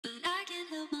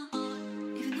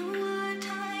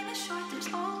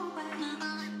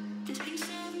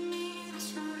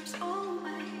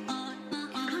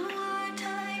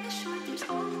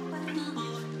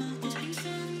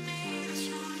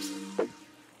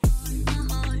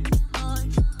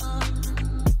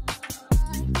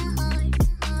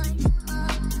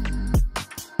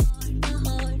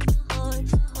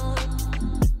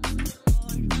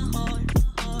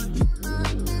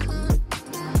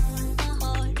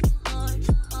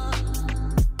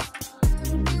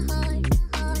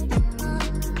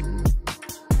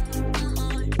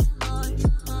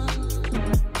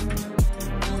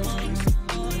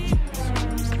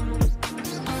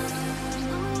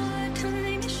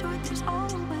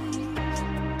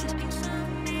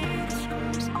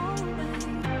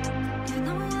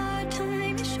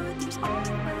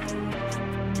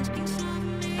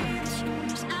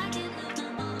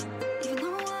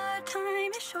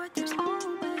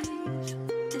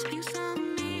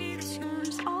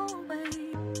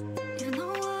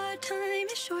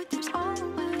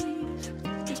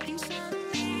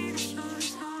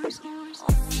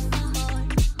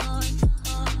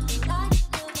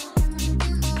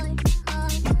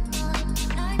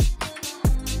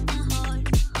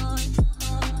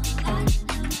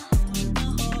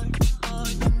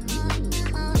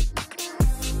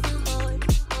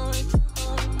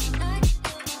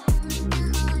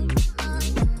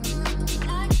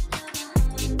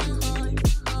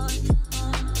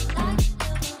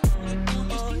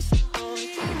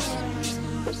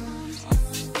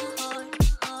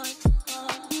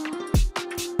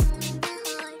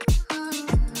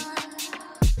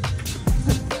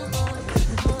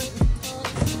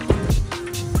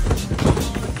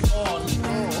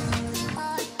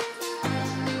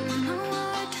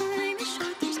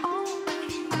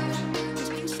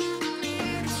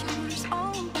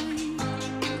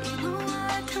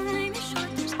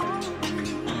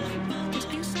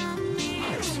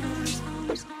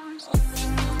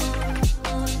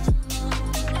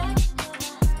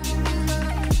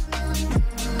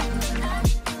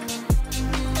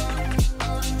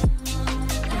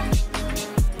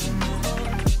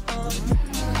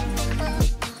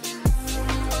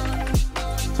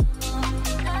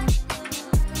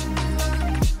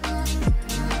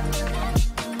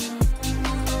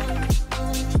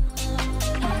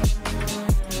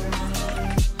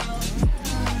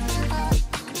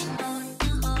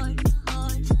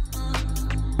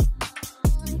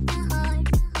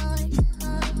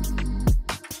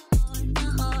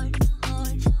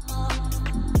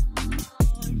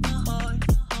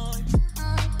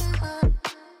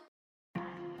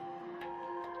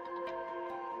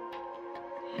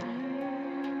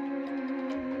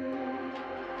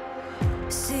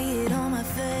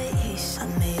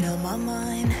are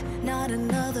mine, not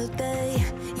another day.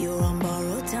 You're on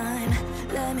borrowed time,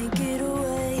 let me get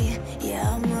away.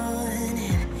 Yeah, I'm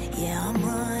running, yeah, I'm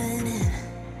running.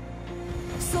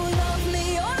 So love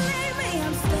me or leave me,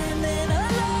 I'm standing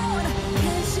alone.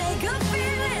 Can't shake a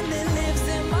feeling that lives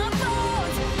in my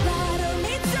bones. Lie to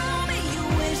me, tell me you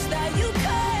wish that you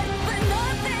could, but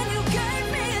nothing you gave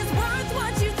me is worth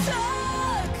what you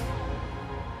took.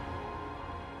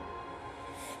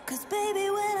 'Cause baby,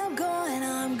 when I'm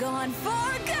gone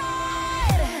for good.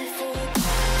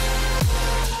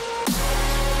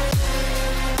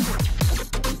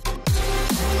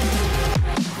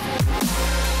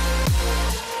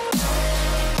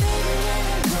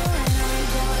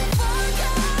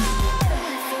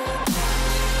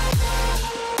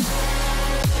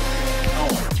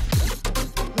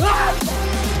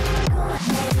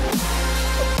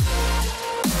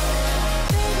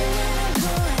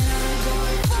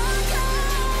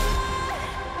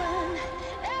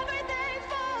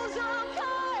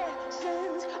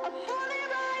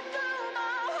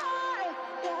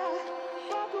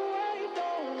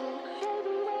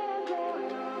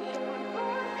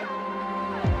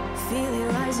 Feel it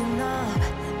rising up,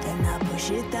 then I push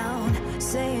it down,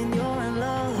 saying you're in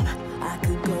love. I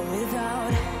could go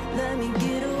without, let me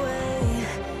get away.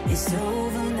 It's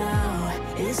over now,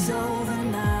 it's over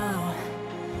now.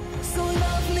 So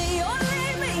love me or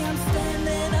leave me, I'm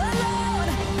standing alone.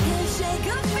 Can't shake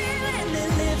a feeling that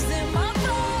lives in my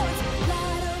bones.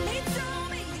 Lie to me, tell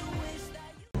me you wish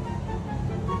that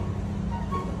you...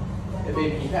 Hey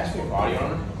babe, can you pass me a body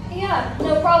armor? Yeah,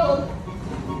 no problem.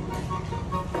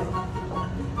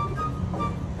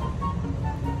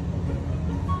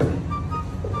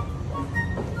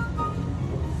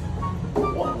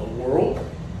 What in the world?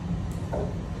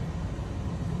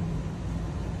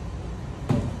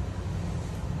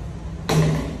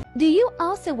 Do you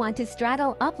also want to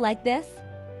straddle up like this?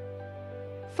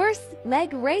 First,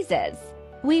 leg raises.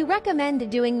 We recommend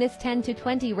doing this 10 to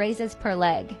 20 raises per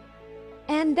leg.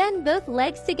 And then both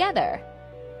legs together.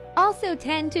 Also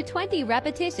 10 to 20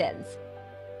 repetitions.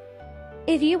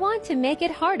 If you want to make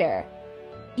it harder,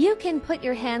 you can put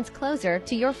your hands closer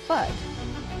to your foot.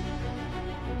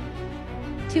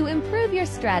 To improve your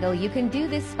straddle, you can do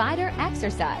this spider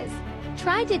exercise.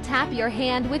 Try to tap your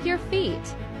hand with your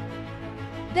feet.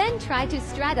 Then try to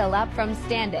straddle up from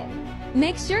standing.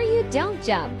 Make sure you don't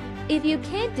jump if you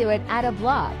can't do it at a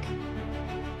block.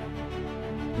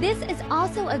 This is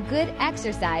also a good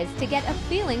exercise to get a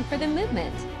feeling for the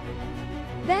movement.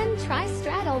 Then try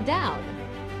straddle down.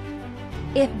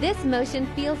 If this motion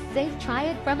feels safe, try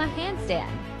it from a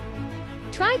handstand.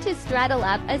 Try to straddle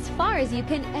up as far as you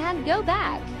can and go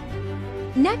back.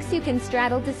 Next, you can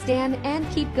straddle to stand and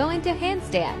keep going to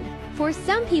handstand. For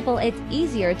some people, it's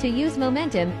easier to use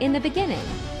momentum in the beginning.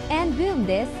 And boom,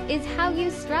 this is how you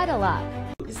straddle up.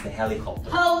 It's the helicopter.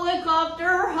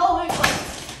 Helicopter,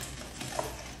 helicopter.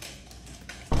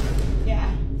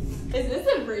 Yeah. Is this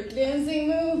a breakdancing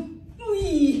move?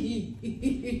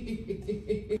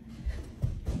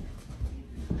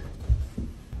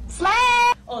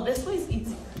 Slap! Oh, this was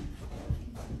easy.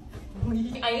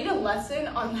 I need a lesson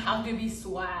on how to be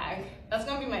swag. That's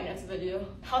gonna be my next video.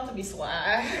 How to be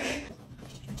swag.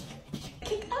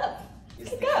 Kick up.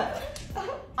 Kick up.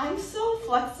 I'm so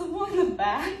flexible in the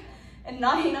back and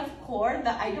not enough core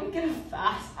that I don't get it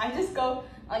fast. I just go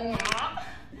like that.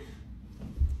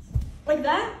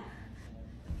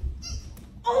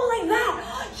 Oh, like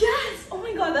that. Yes. Oh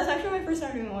my god, that's actually my first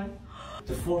time doing one.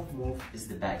 The fourth move is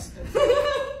the back spin.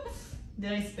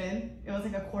 Did I spin? It was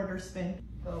like a quarter spin.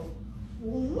 Go.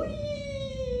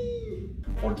 Whee!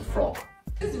 Or the frog.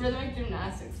 This is rhythmic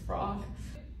gymnastics frog.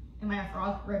 Am I a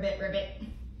frog? Ribbit, ribbit.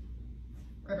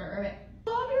 Ribbit, ribbit.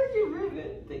 The harder you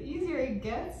ribbit, the easier it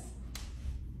gets.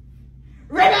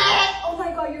 Ribbit! Oh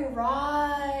my god, you're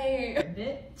right.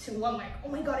 Ribbit to I'm like, oh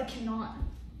my god, I cannot.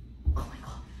 Oh my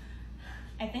god.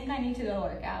 I think I need to go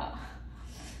work out.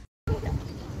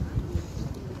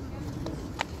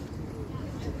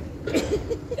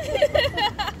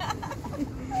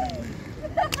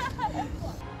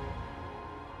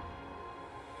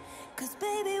 Cause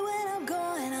baby, when I'm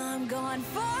gone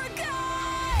for good.